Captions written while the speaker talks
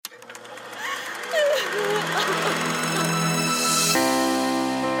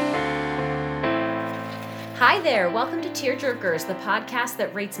Hi there, welcome to Tearjerkers, the podcast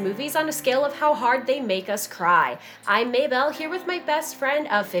that rates movies on a scale of how hard they make us cry. I'm Maybelle, here with my best friend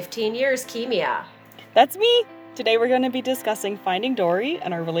of 15 years, Kimia. That's me! Today we're going to be discussing Finding Dory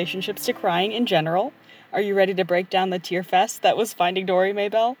and our relationships to crying in general. Are you ready to break down the tear fest that was Finding Dory,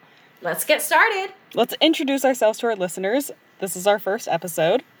 Maybelle? Let's get started! Let's introduce ourselves to our listeners. This is our first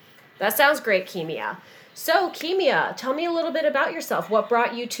episode. That sounds great, Kimia. So, Kimia, tell me a little bit about yourself. What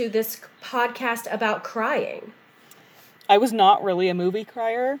brought you to this podcast about crying? I was not really a movie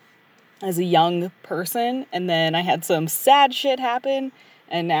crier as a young person, and then I had some sad shit happen,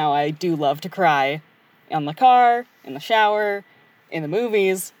 and now I do love to cry on the car, in the shower, in the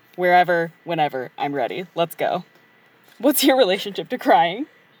movies, wherever, whenever I'm ready. Let's go. What's your relationship to crying?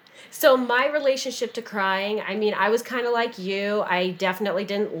 So my relationship to crying, I was kind of like you. I definitely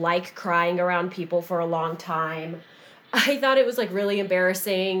didn't like crying around people for a long time. I thought it was really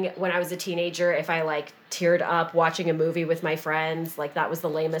embarrassing when I was a teenager if I teared up watching a movie with my friends. That was the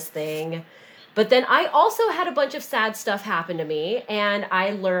lamest thing. But then I also had a bunch of sad stuff happen to me, and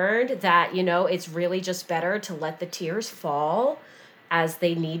I learned that, it's really just better to let the tears fall as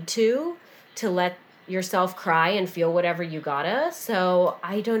they need to let yourself cry and feel whatever you gotta. So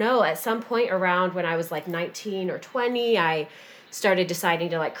I don't know, at some point around when I was 19 or 20, I started deciding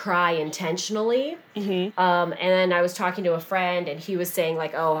to cry intentionally. Mm-hmm. And then I was talking to a friend, and he was saying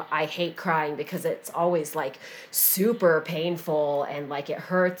oh, I hate crying because it's always super painful and it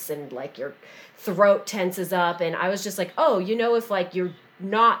hurts and your throat tenses up. And I was just oh, if you're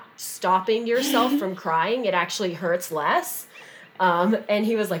not stopping yourself from crying, it actually hurts less. And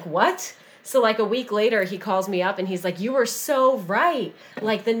he was what? So a week later, he calls me up and he's you were so right.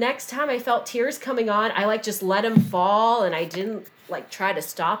 The next time I felt tears coming on, I just let them fall, and I didn't try to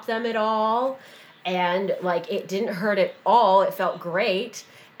stop them at all. And it didn't hurt at all. It felt great.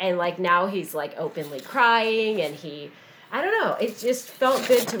 And now he's openly crying, and I don't know. It just felt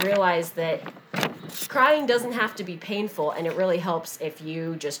good to realize that crying doesn't have to be painful, and it really helps if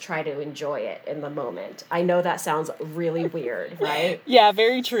you just try to enjoy it in the moment. I know that sounds really weird, right? Yeah,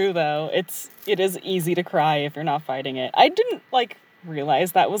 very true though. It is easy to cry if you're not fighting it. I didn't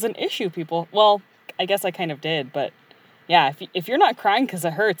realize that was an issue, people. Well, I guess I kind of did, but yeah, if you're not crying because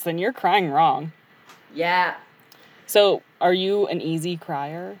it hurts, then you're crying wrong. Yeah. So, are you an easy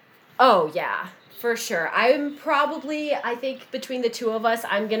crier? Oh, yeah. For sure. I think between the two of us,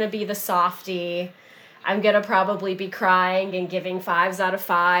 I'm going to be the softie. I'm going to probably be crying and giving 5s out of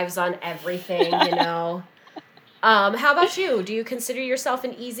 5s on everything, How about you? Do you consider yourself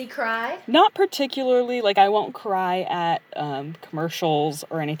an easy cry? Not particularly. I won't cry at commercials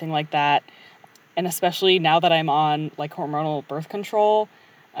or anything like that. And especially now that I'm on hormonal birth control,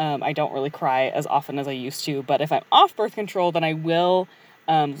 I don't really cry as often as I used to. But if I'm off birth control, then I will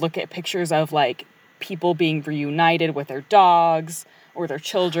look at pictures of people being reunited with their dogs or their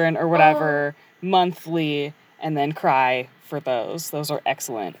children or whatever monthly, and then cry for those. Those are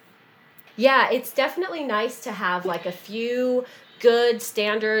excellent. Yeah, it's definitely nice to have a few good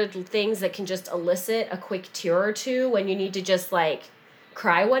standard things that can just elicit a quick tear or two when you need to just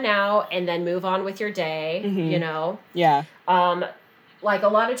cry one out and then move on with your day, Mm-hmm. Yeah. A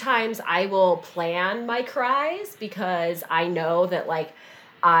lot of times I will plan my cries because I know that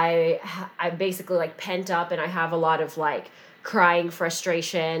I'm basically pent up, and I have a lot of crying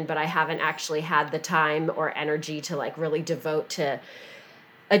frustration, but I haven't actually had the time or energy to really devote to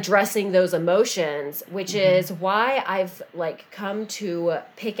addressing those emotions, which is why I've come to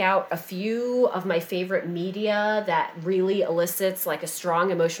pick out a few of my favorite media that really elicits a strong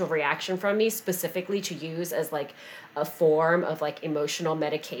emotional reaction from me, specifically to use as a form of emotional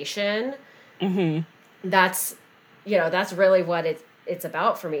medication. Mm-hmm. That's really what it's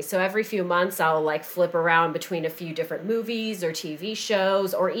about for me. So every few months I'll flip around between a few different movies or TV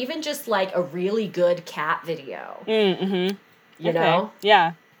shows, or even just a really good cat video. Mm-hmm. You know?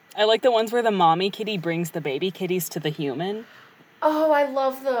 Yeah. I like the ones where the mommy kitty brings the baby kitties to the human. Oh, I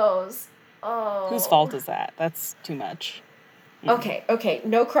love those. Oh. Whose fault is that? That's too much. Okay.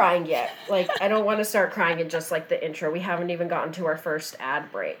 No crying yet. I don't want to start crying in just the intro. We haven't even gotten to our first ad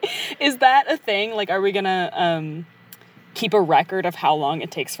break. Is that a thing? Are we gonna keep a record of how long it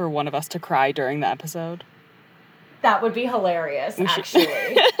takes for one of us to cry during the episode? That would be hilarious,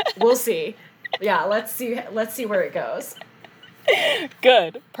 actually. We'll see. Yeah, let's see where it goes.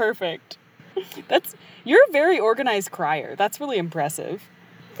 Good. Perfect. You're a very organized crier. That's really impressive.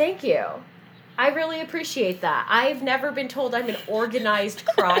 Thank you. I really appreciate that. I've never been told I'm an organized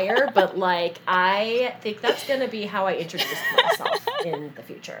crier, but I think that's going to be how I introduce myself in the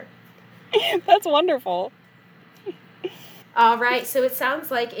future. That's wonderful. All right, so it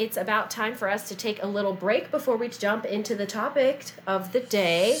sounds like it's about time for us to take a little break before we jump into the topic of the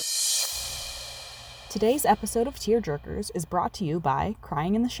day. Today's episode of Tearjerkers is brought to you by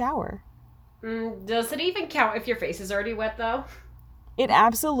Crying in the Shower. Does it even count if your face is already wet, though? It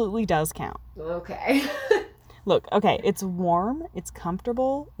absolutely does count. Okay. Look, okay, it's warm, it's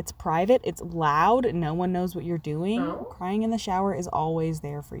comfortable, it's private, it's loud, no one knows what you're doing. Oh. Crying in the shower is always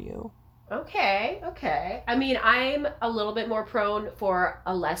there for you. Okay. I mean, I'm a little bit more prone for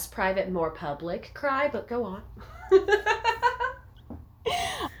a less private, more public cry, but go on.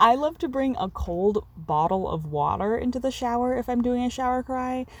 I love to bring a cold bottle of water into the shower if I'm doing a shower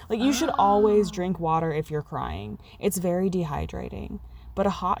cry. Like, you should always drink water if you're crying. It's very dehydrating. But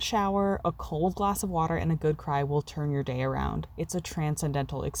a hot shower, a cold glass of water, and a good cry will turn your day around. It's a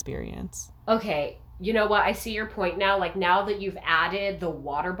transcendental experience. Okay, you know what? I see your point now. Like, now that you've added the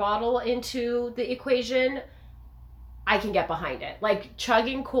water bottle into the equation, I can get behind it. Like,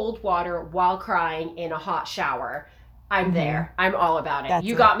 chugging cold water while crying in a hot shower. I'm there. I'm all about it. That's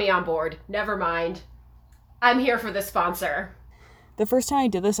you it. got me on board. Never mind. I'm here for the sponsor. The first time I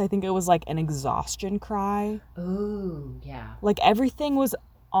did this, I think it was like an exhaustion cry. Ooh, yeah. Like, everything was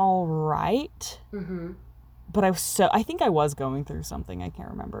all right. Mm-hmm. But I think I was going through something. I can't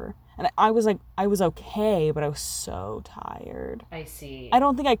remember. And I was okay, but I was so tired. I see. I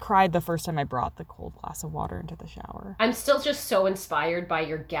don't think I cried the first time I brought the cold glass of water into the shower. I'm still just so inspired by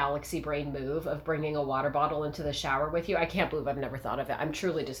your galaxy brain move of bringing a water bottle into the shower with you. I can't believe I've never thought of it. I'm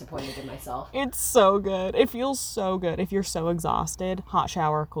truly disappointed in myself. It's so good. It feels so good. If you're so exhausted, hot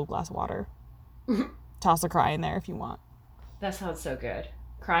shower, cold glass of water. Toss a cry in there if you want. That sounds so good.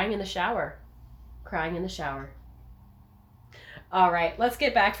 Crying in the shower. Crying in the shower. All right, let's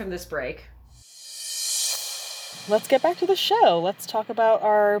get back from this break. Let's get back to the show. Let's talk about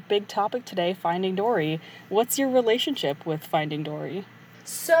our big topic today, Finding Dory. What's your relationship with Finding Dory?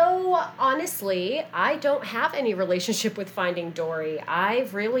 So, honestly, I don't have any relationship with Finding Dory. I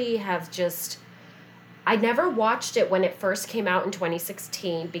really have just... I never watched it when it first came out in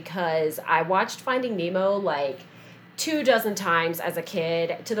 2016 because I watched Finding Nemo like 24 times as a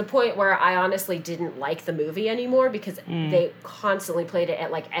kid, to the point where I honestly didn't like the movie anymore because they constantly played it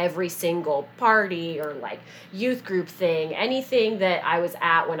at like every single party or like youth group thing. Anything that I was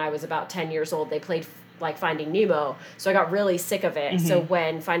at when I was about 10 years old, they played like Finding Nemo. So I got really sick of it. So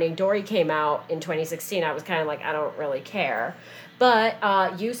when Finding Dory came out in 2016, I was kind of like, I don't really care.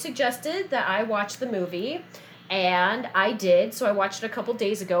 But you suggested that I watch the movie. And I did, so I watched it a couple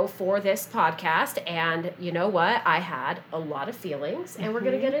days ago for this podcast, and you know what? I had a lot of feelings, and we're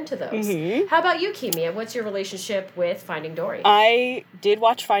going to get into those. How about you, Kimia? What's your relationship with Finding Dory? I did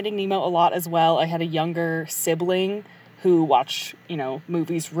watch Finding Nemo a lot as well. I had a younger sibling who watched,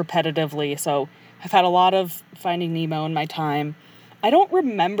 movies repetitively, so I've had a lot of Finding Nemo in my time. I don't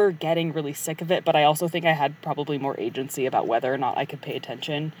remember getting really sick of it, but I also think I had probably more agency about whether or not I could pay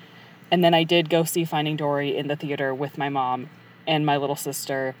attention. And then I did go see Finding Dory in the theater with my mom and my little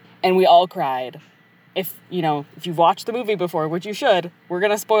sister, and we all cried. If you've watched the movie before, which you should, we're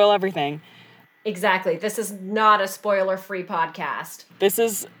going to spoil everything. Exactly. This is not a spoiler-free podcast. This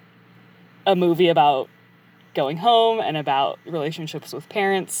is a movie about going home and about relationships with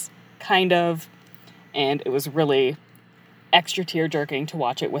parents, kind of, and it was really extra tear-jerking to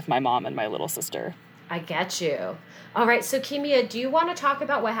watch it with my mom and my little sister. I get you. All right, so Kimia, do you want to talk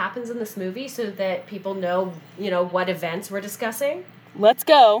about what happens in this movie so that people know, what events we're discussing? Let's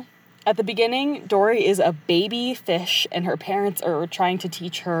go. At the beginning, Dory is a baby fish, and her parents are trying to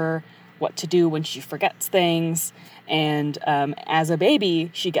teach her what to do when she forgets things. And as a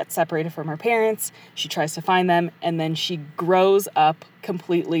baby, she gets separated from her parents. She tries to find them, and then she grows up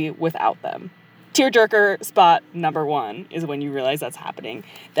completely without them. Tearjerker spot number 1 is when you realize that's happening.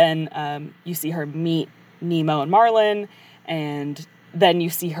 Then you see her meet Nemo and Marlin, and then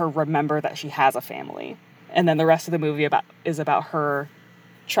you see her remember that she has a family. And then the rest of the movie is about her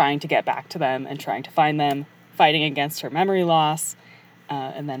trying to get back to them and trying to find them, fighting against her memory loss,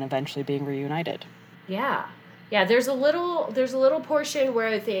 and then eventually being reunited. Yeah. Yeah, there's a little portion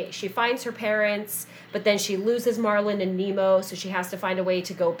where she finds her parents, but then she loses Marlin and Nemo, so she has to find a way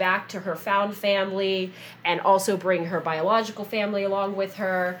to go back to her found family and also bring her biological family along with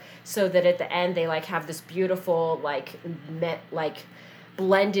her, so that at the end they have this beautiful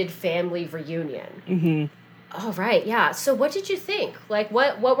blended family reunion. Mm-hmm. All right, yeah. So what did you think?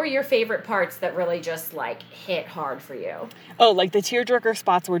 What were your favorite parts that really just hit hard for you? Oh, the tearjerker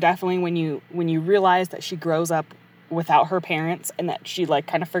spots were definitely when you realize that she grows up without her parents and that she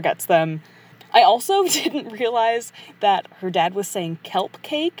kind of forgets them. I also didn't realize that her dad was saying kelp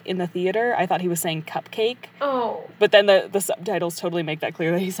cake in the theater. I thought he was saying cupcake. Oh. But then the subtitles totally make that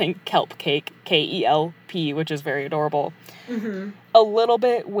clear that he's saying kelp cake, K-E-L-P, which is very adorable. Mm-hmm. A little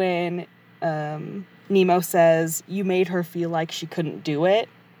bit when Nemo says, you made her feel like she couldn't do it,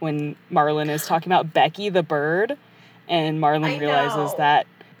 when Marlin is talking about Becky the bird, and Marlin realizes that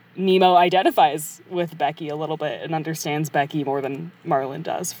Nemo identifies with Becky a little bit and understands Becky more than Marlin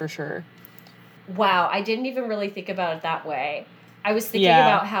does, for sure. Wow, I didn't even really think about it that way. I was thinking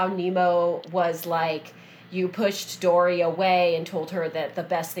about how Nemo was like, you pushed Dory away and told her that the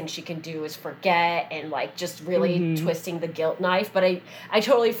best thing she can do is forget, and like just really twisting the guilt knife. But I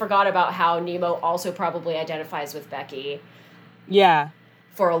totally forgot about how Nemo also probably identifies with Becky. Yeah.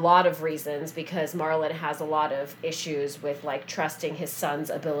 For a lot of reasons, because Marlin has a lot of issues with like trusting his son's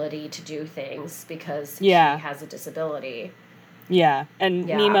ability to do things because he has a disability. Yeah, and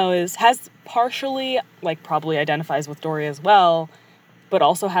Nemo has partially, like, probably identifies with Dory as well, but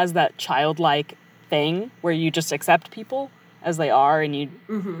also has that childlike thing where you just accept people as they are,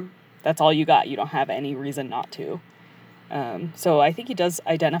 and that's all you got. You don't have any reason not to. So I think he does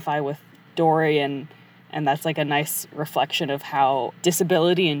identify with Dory, and that's, like, a nice reflection of how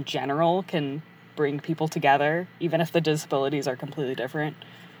disability in general can bring people together, even if the disabilities are completely different,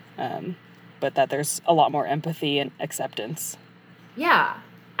 but that there's a lot more empathy and acceptance. Yeah.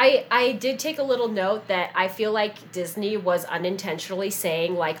 I did take a little note that I feel like Disney was unintentionally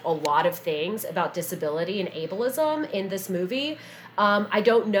saying, like, a lot of things about disability and ableism in this movie. I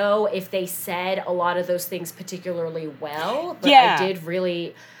don't know if they said a lot of those things particularly well, but I did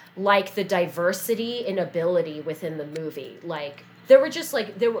really like the diversity and ability within the movie. Like, there were just,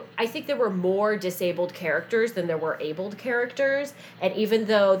 like, I think there were more disabled characters than there were abled characters, and even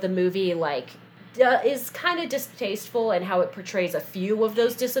though the movie, like, is kind of distasteful in how it portrays a few of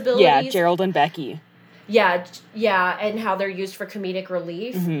those disabilities. Yeah, Gerald and Becky. Yeah, and how they're used for comedic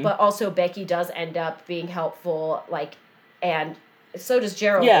relief. But also Becky does end up being helpful, like, and so does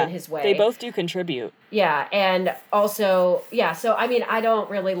Gerald in his way. They both do contribute. Yeah, and also, so, I mean, I don't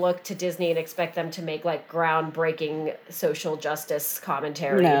really look to Disney and expect them to make, like, groundbreaking social justice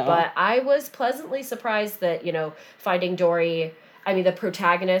commentary. No. But I was pleasantly surprised that, Finding Dory... I mean, the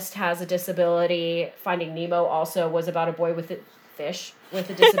protagonist has a disability. Finding Nemo also was about a boy with a fish with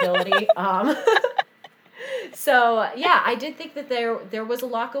a disability. So, yeah, I did think that there was a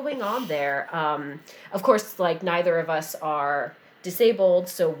lot going on there. Of course, like, neither of us are disabled,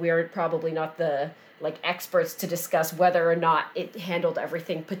 so we're probably not the, like, experts to discuss whether or not it handled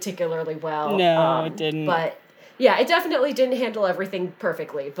everything particularly well. No, it didn't. But, yeah, it definitely didn't handle everything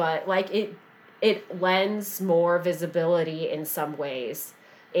perfectly. But, like, it lends more visibility in some ways,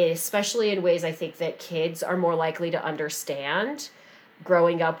 especially in ways I think that kids are more likely to understand.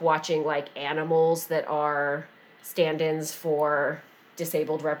 Growing up watching, like, animals that are stand-ins for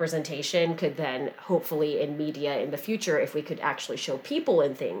disabled representation could then, hopefully in media in the future, if we could actually show people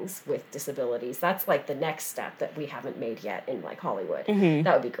in things with disabilities, that's, like, the next step that we haven't made yet in, like, Hollywood.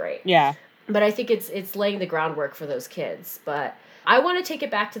 That would be great. Yeah. But I think it's laying the groundwork for those kids. But I want to take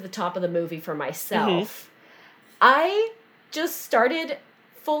it back to the top of the movie for myself. I just started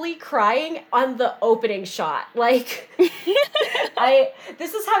fully crying on the opening shot. Like,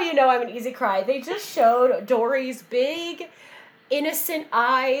 this is how you know I'm an easy cry. They just showed Dory's big, innocent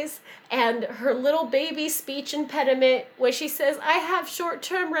eyes and her little baby speech impediment when she says, I have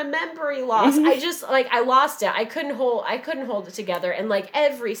short-term memory loss. I just, like, I lost it. I couldn't hold it together. And, like,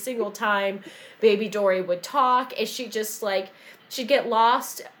 every single time baby Dory would talk, and she just, like, she'd get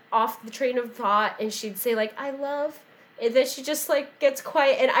lost off the train of thought, and she'd say, like, I love, and then she just, like, gets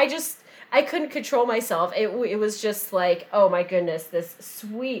quiet, and I couldn't control myself. It was just like, oh my goodness, this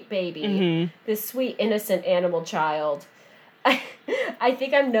sweet baby, this sweet innocent animal child. I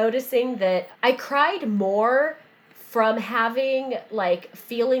think I'm noticing that I cried more from having, like,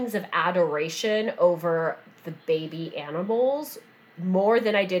 feelings of adoration over the baby animals more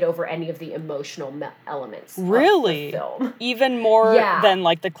than I did over any of the emotional elements of the film. Even more than,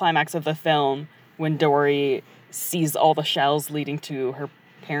 like, the climax of the film when Dory sees all the shells leading to her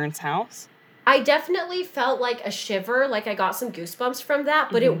parents' house? I definitely felt like a shiver, like I got some goosebumps from that,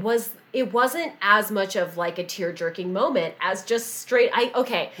 but it wasn't as much of, like, a tear-jerking moment as just straight...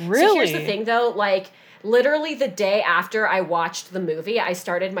 Really? So here's the thing, though, like, literally the day after I watched the movie, I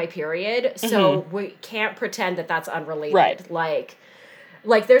started my period, so we can't pretend that that's unrelated. Right.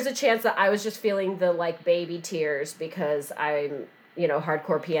 Like, there's a chance that I was just feeling the, like, baby tears because I'm,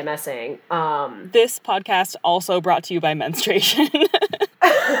 hardcore PMSing. This podcast also brought to you by menstruation.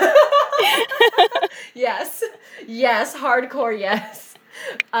 Yes, hardcore, yes.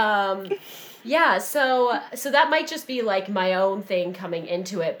 Yeah, so that might just be like my own thing coming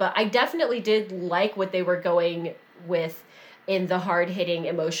into it, but I definitely did like what they were going with in the hard-hitting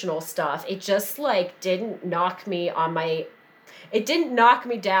emotional stuff. It just like didn't knock me on my it didn't knock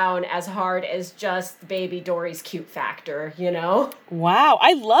me down as hard as just baby Dory's cute factor, you know? Wow,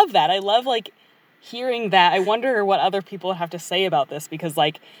 I love that. I love like hearing that. I wonder what other people have to say about this because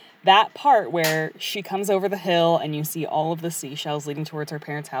like that part where she comes over the hill and you see all of the seashells leading towards her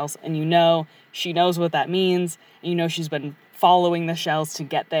parents' house and you know she knows what that means and you know she's been following the shells to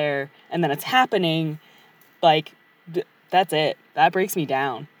get there and then it's happening like that's it. That breaks me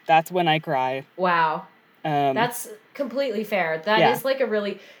down. That's when I cry. Wow. Um That's completely fair. That Yeah. is like a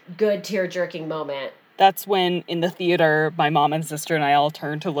really good tear-jerking moment. That's when in the theater my mom and sister and I all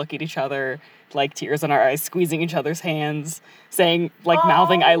turned to look at each other, like tears in our eyes, squeezing each other's hands, saying like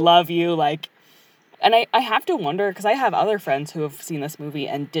mouthing I love you, like. And I have to wonder because I have other friends who have seen this movie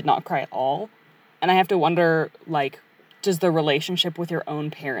and did not cry at all, and I have to wonder like, does the relationship with your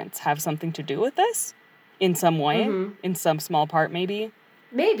own parents have something to do with this in some way, in some small part maybe?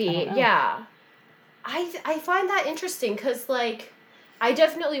 Maybe, know. yeah. I find that interesting because, like, I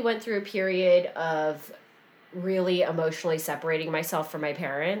definitely went through a period of really emotionally separating myself from my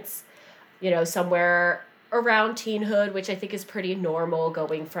parents. You know, somewhere around teenhood, which I think is pretty normal,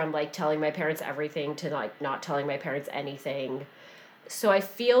 going from, like, telling my parents everything to, like, not telling my parents anything. So I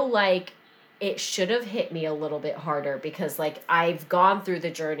feel like it should have hit me a little bit harder because, like, I've gone through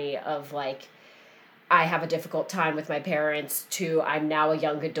the journey of, like, I have a difficult time with my parents to I'm now a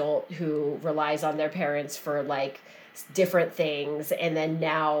young adult who relies on their parents for like different things, and then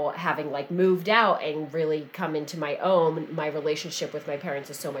now having like moved out and really come into my own, my relationship with my parents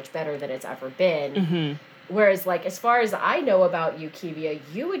is so much better than it's ever been. Whereas like as far as I know about you, Kivia,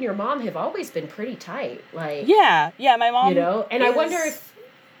 you and your mom have always been pretty tight, like Yeah, my mom, you know, and I wonder if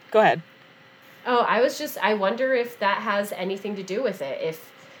go ahead. I wonder if that has anything to do with it,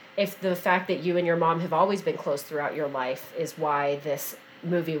 if the fact that you and your mom have always been close throughout your life is why this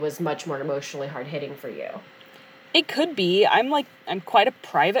movie was much more emotionally hard-hitting for you. It could be. I'm quite a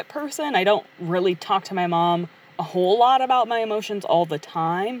private person. I don't really talk to my mom a whole lot about my emotions all the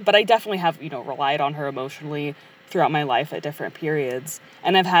time, but I definitely have, relied on her emotionally throughout my life at different periods.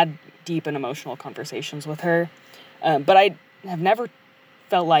 And I've had deep and emotional conversations with her. But I have never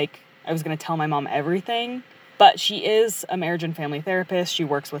felt like I was going to tell my mom everything. But she is a marriage and family therapist. She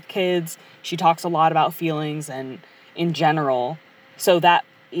works with kids. She talks a lot about feelings and in general. So that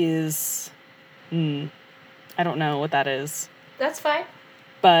is, I don't know what that is. That's fine.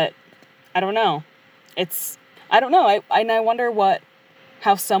 But I don't know. I don't know. I wonder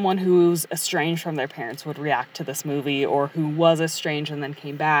how someone who's estranged from their parents would react to this movie, or who was estranged and then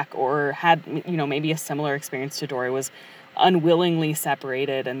came back, or had, maybe a similar experience to Dory, was unwillingly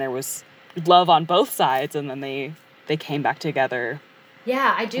separated and there was love on both sides and then they came back together.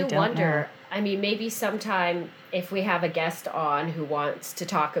 Yeah, I do wonder. Know. I mean, maybe sometime if we have a guest on who wants to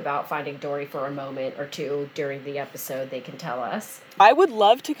talk about Finding Dory for a moment or two during the episode, they can tell us. I would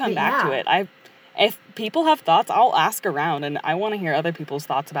love to come back to it. If people have thoughts, I'll ask around, and I want to hear other people's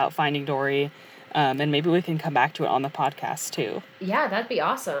thoughts about Finding Dory, and maybe we can come back to it on the podcast too. Yeah, that'd be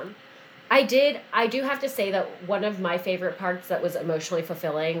awesome. I do have to say that one of my favorite parts that was emotionally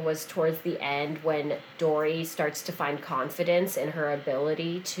fulfilling was towards the end when Dory starts to find confidence in her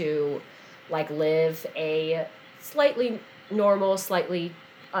ability to, like, live a slightly normal, slightly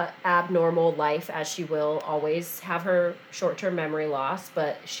abnormal life, as she will always have her short-term memory loss,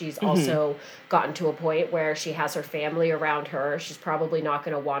 but she's also gotten to a point where she has her family around her. She's probably not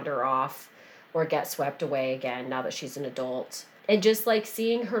going to wander off or get swept away again now that she's an adult. And just like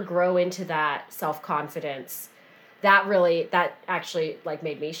seeing her grow into that self-confidence, that actually like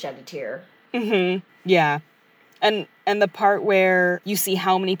made me shed a tear. Yeah. And the part where you see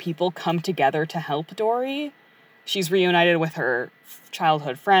how many people come together to help Dory. She's reunited with her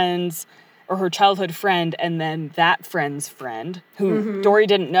childhood friends, or her childhood friend, and then that friend's friend, who Dory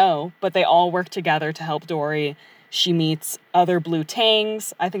didn't know, but they all work together to help Dory. She meets other blue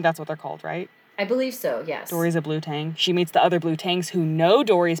tangs. I think that's what they're called, right? I believe so, yes. Dory's a blue tang. She meets the other blue tangs who know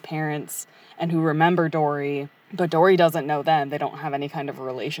Dory's parents and who remember Dory, but Dory doesn't know them. They don't have any kind of a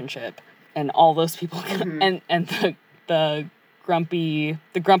relationship. And all those people and the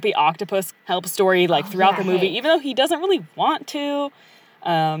grumpy octopus helps Dory throughout the movie, even though he doesn't really want to.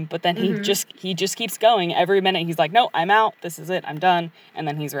 But then he just keeps going. Every minute he's like, "No, I'm out. This is it. I'm done." And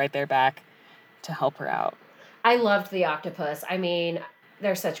then he's right there back to help her out. I loved the octopus. I mean,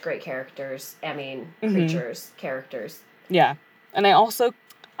 they're such great characters. I mean, creatures, characters. Yeah. And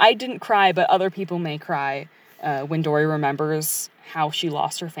I didn't cry, but other people may cry when Dory remembers how she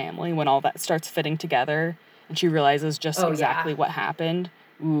lost her family when all that starts fitting together and she realizes just exactly what happened.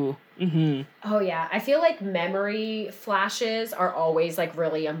 Ooh. Mm-hmm. Oh, yeah. I feel like memory flashes are always, like,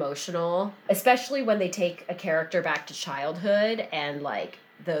 really emotional, especially when they take a character back to childhood and, like,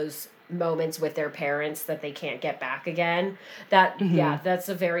 those moments with their parents that they can't get back again. That's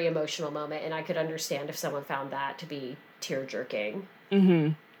a very emotional moment, and I could understand if someone found that to be tear-jerking.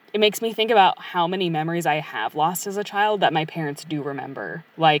 Mm-hmm. It makes me think about how many memories I have lost as a child that my parents do remember.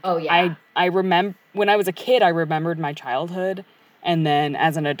 Like, I remember when I was a kid, I remembered my childhood. And then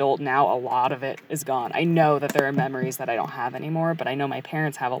as an adult now, a lot of it is gone. I know that there are memories that I don't have anymore, but I know my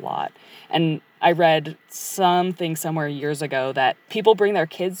parents have a lot. And I read something somewhere years ago that people bring their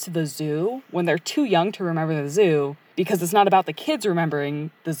kids to the zoo when they're too young to remember the zoo because it's not about the kids remembering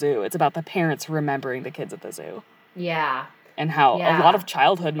the zoo. It's about the parents remembering the kids at the zoo. Yeah. And how a lot of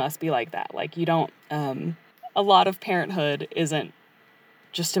childhood must be like that. Like, you don't, a lot of parenthood isn't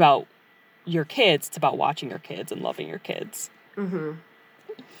just about your kids. It's about watching your kids and loving your kids. Mm-hmm.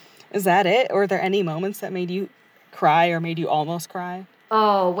 Is that it? Or are there any moments that made you cry or made you almost cry?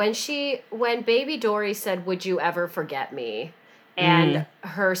 Oh, when Baby Dory said, "Would you ever forget me?" and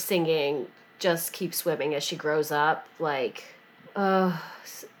her singing "Just Keep Swimming" as she grows up, like,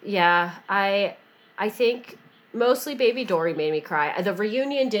 yeah, I think mostly Baby Dory made me cry. The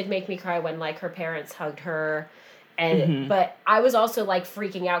reunion did make me cry when, like, her parents hugged her. And but I was also, like,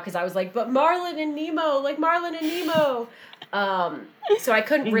 freaking out because I was like, but Marlin and Nemo. So I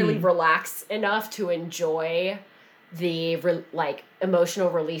couldn't really relax enough to enjoy the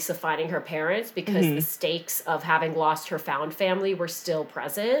emotional release of finding her parents because the stakes of having lost her found family were still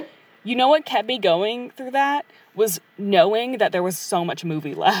present. You know what kept me going through that was knowing that there was so much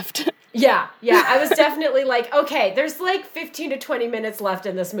movie left. Yeah. I was definitely like, okay, there's like 15 to 20 minutes left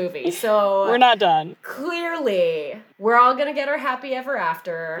in this movie, so we're not done. Clearly, we're all gonna get our happy ever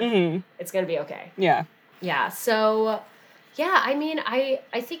after. It's gonna be okay. Yeah. So, yeah, I mean, I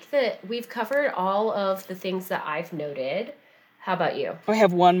think that we've covered all of the things that I've noted. How about you? I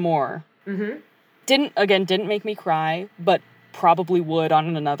have one more. Didn't make me cry, but probably would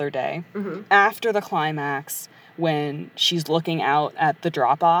on another day. After the climax, when she's looking out at the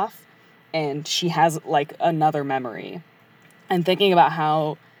drop-off and she has, like, another memory, and thinking about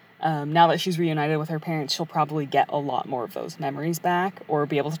how now that she's reunited with her parents, she'll probably get a lot more of those memories back or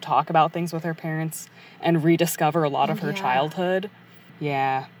be able to talk about things with her parents and rediscover a lot of her childhood.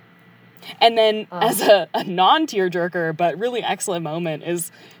 Yeah. And then as a non-tearjerker but really excellent moment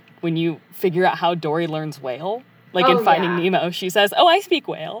is when you figure out how Dory learns whale. Like in Finding Nemo, she says, "Oh, I speak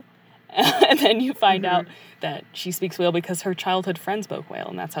whale." And then you find out that she speaks whale because her childhood friend spoke whale,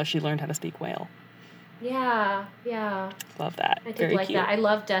 and that's how she learned how to speak whale. Yeah. Love that. I did Very like cute. that. I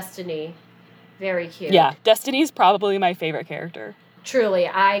love Destiny. Very cute. Yeah, Destiny's probably my favorite character. Truly,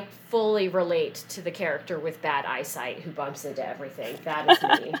 I fully relate to the character with bad eyesight who bumps into everything. That is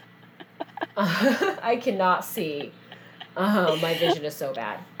me. I cannot see. My vision is so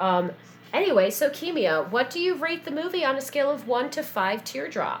bad. Anyway, so Kimia, what do you rate the movie on a scale of 1 to 5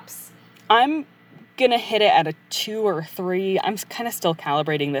 teardrops? I'm gonna hit it at a 2 or 3. I'm kind of still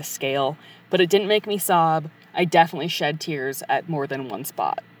calibrating this scale, but it didn't make me sob. I definitely shed tears at more than one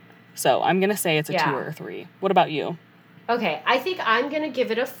spot. So I'm gonna say it's a 2 or a 3. What about you? Okay, I think I'm gonna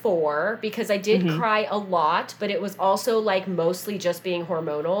give it a 4 because I did cry a lot, but it was also, like, mostly just being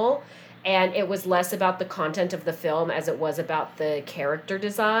hormonal, and it was less about the content of the film as it was about the character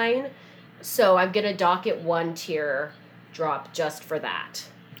design. So I'm gonna dock it 1 tear drop just for that.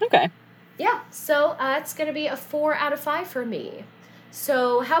 Okay. Yeah, so it's gonna be a 4 out of 5 for me.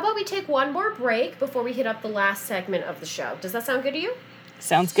 So how about we take one more break before we hit up the last segment of the show? Does that sound good to you?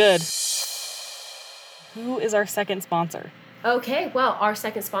 Sounds good. Who is our second sponsor? Okay, well, our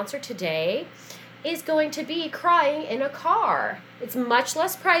second sponsor today is going to be crying in a car. It's much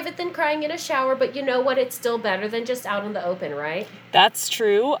less private than crying in a shower, but you know what? It's still better than just out in the open, right? That's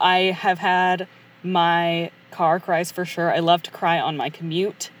true. I have had my car cries for sure. I love to cry on my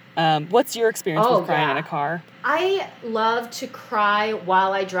commute. What's your experience with crying in a car? I love to cry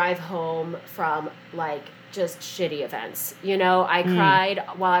while I drive home from, like, just shitty events. You know, I cried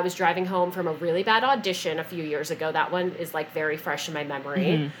while I was driving home from a really bad audition a few years ago. That one is, like, very fresh in my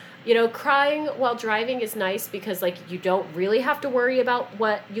memory. You know, crying while driving is nice because, like, you don't really have to worry about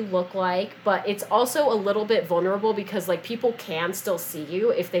what you look like, but it's also a little bit vulnerable because, like, people can still see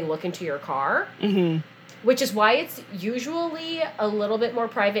you if they look into your car. Which is why it's usually a little bit more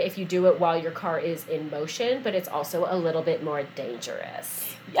private if you do it while your car is in motion, but it's also a little bit more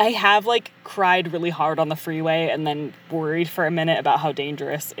dangerous. I have, like, cried really hard on the freeway and then worried for a minute about how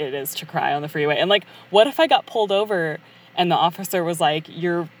dangerous it is to cry on the freeway. And, like, what if I got pulled over And the officer was like,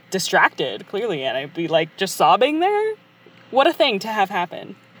 "You're distracted, clearly." And I'd be like, just sobbing there? What a thing to have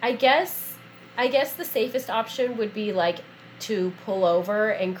happen. I guess the safest option would be like to pull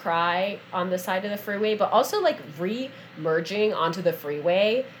over and cry on the side of the freeway, but also like re-merging onto the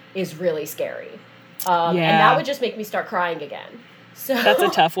freeway is really scary. And that would just make me start crying again. So that's a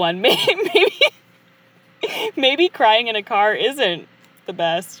tough one. Maybe crying in a car isn't the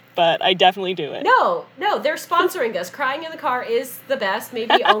best, but I definitely do it. No, they're sponsoring us. Crying in the car is the best,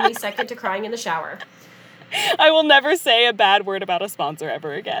 maybe only second to crying in the shower. I will never say a bad word about a sponsor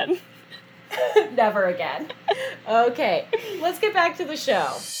ever again. Never again. Okay, let's get back to the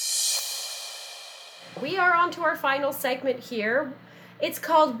show. We are on to our final segment here. It's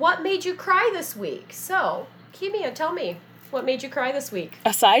called What Made You Cry This Week? So, Kimia, tell me, what made you cry this week?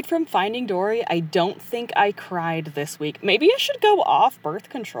 Aside from Finding Dory, I don't think I cried this week. Maybe I should go off birth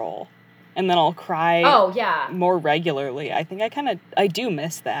control, and then I'll cry more regularly. I think I do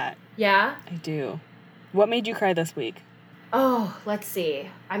miss that. Yeah? I do. What made you cry this week? Oh, let's see.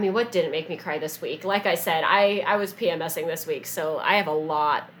 I mean, what didn't make me cry this week? Like I said, I was PMSing this week, so I have a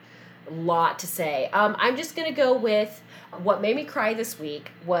lot to say. I'm just going to go with what made me cry this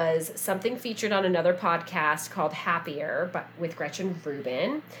week was something featured on another podcast called Happier with Gretchen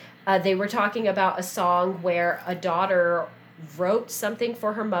Rubin. They were talking about a song where a daughter wrote something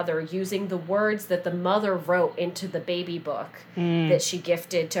for her mother using the words that the mother wrote into the baby book that she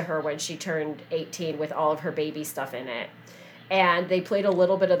gifted to her when she turned 18 with all of her baby stuff in it. And they played a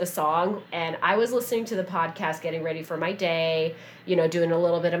little bit of the song, and I was listening to the podcast getting ready for my day, doing a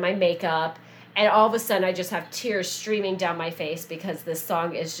little bit of my makeup, and all of a sudden I just have tears streaming down my face because this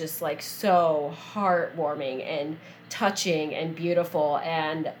song is just like so heartwarming and touching and beautiful.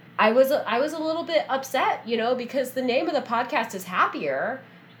 And I was a little bit upset, because the name of the podcast is Happier,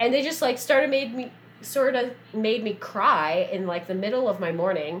 and they just like made me cry in like the middle of my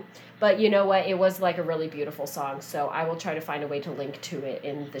morning. But you know what? It was like a really beautiful song, so I will try to find a way to link to it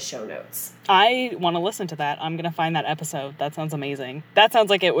in the show notes. I want to listen to that. I'm going to find that episode. That sounds amazing. That sounds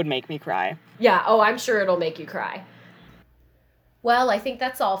like it would make me cry. Yeah, I'm sure it'll make you cry. Well, I think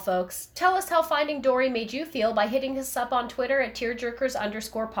that's all, folks. Tell us how Finding Dory made you feel by hitting us up on Twitter at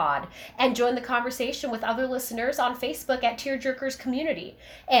tearjerkers_pod, and join the conversation with other listeners on Facebook at Tearjerkers Community.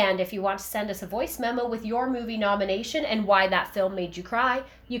 And if you want to send us a voice memo with your movie nomination and why that film made you cry,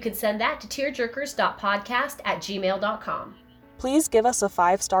 you can send that to tearjerkers.podcast@gmail.com. Please give us a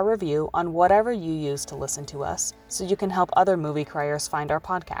 5-star review on whatever you use to listen to us, so you can help other movie criers find our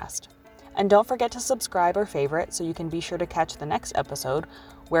podcast. And don't forget to subscribe or favorite so you can be sure to catch the next episode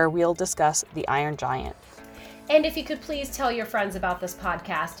where we'll discuss The Iron Giant. And if you could please tell your friends about this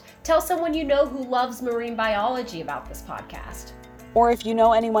podcast, tell someone you know who loves marine biology about this podcast. Or if you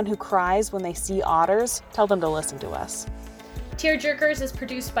know anyone who cries when they see otters, tell them to listen to us. Tearjerkers is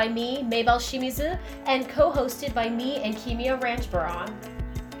produced by me, Maybelle Shimizu, and co-hosted by me and Kimia Ranchbaron.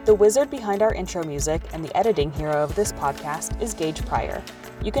 The wizard behind our intro music and the editing hero of this podcast is Gage Pryor.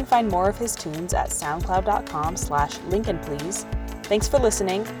 You can find more of his tunes at soundcloud.com/LincolnPlease. Thanks for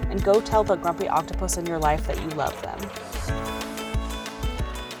listening, and go tell the grumpy octopus in your life that you love them.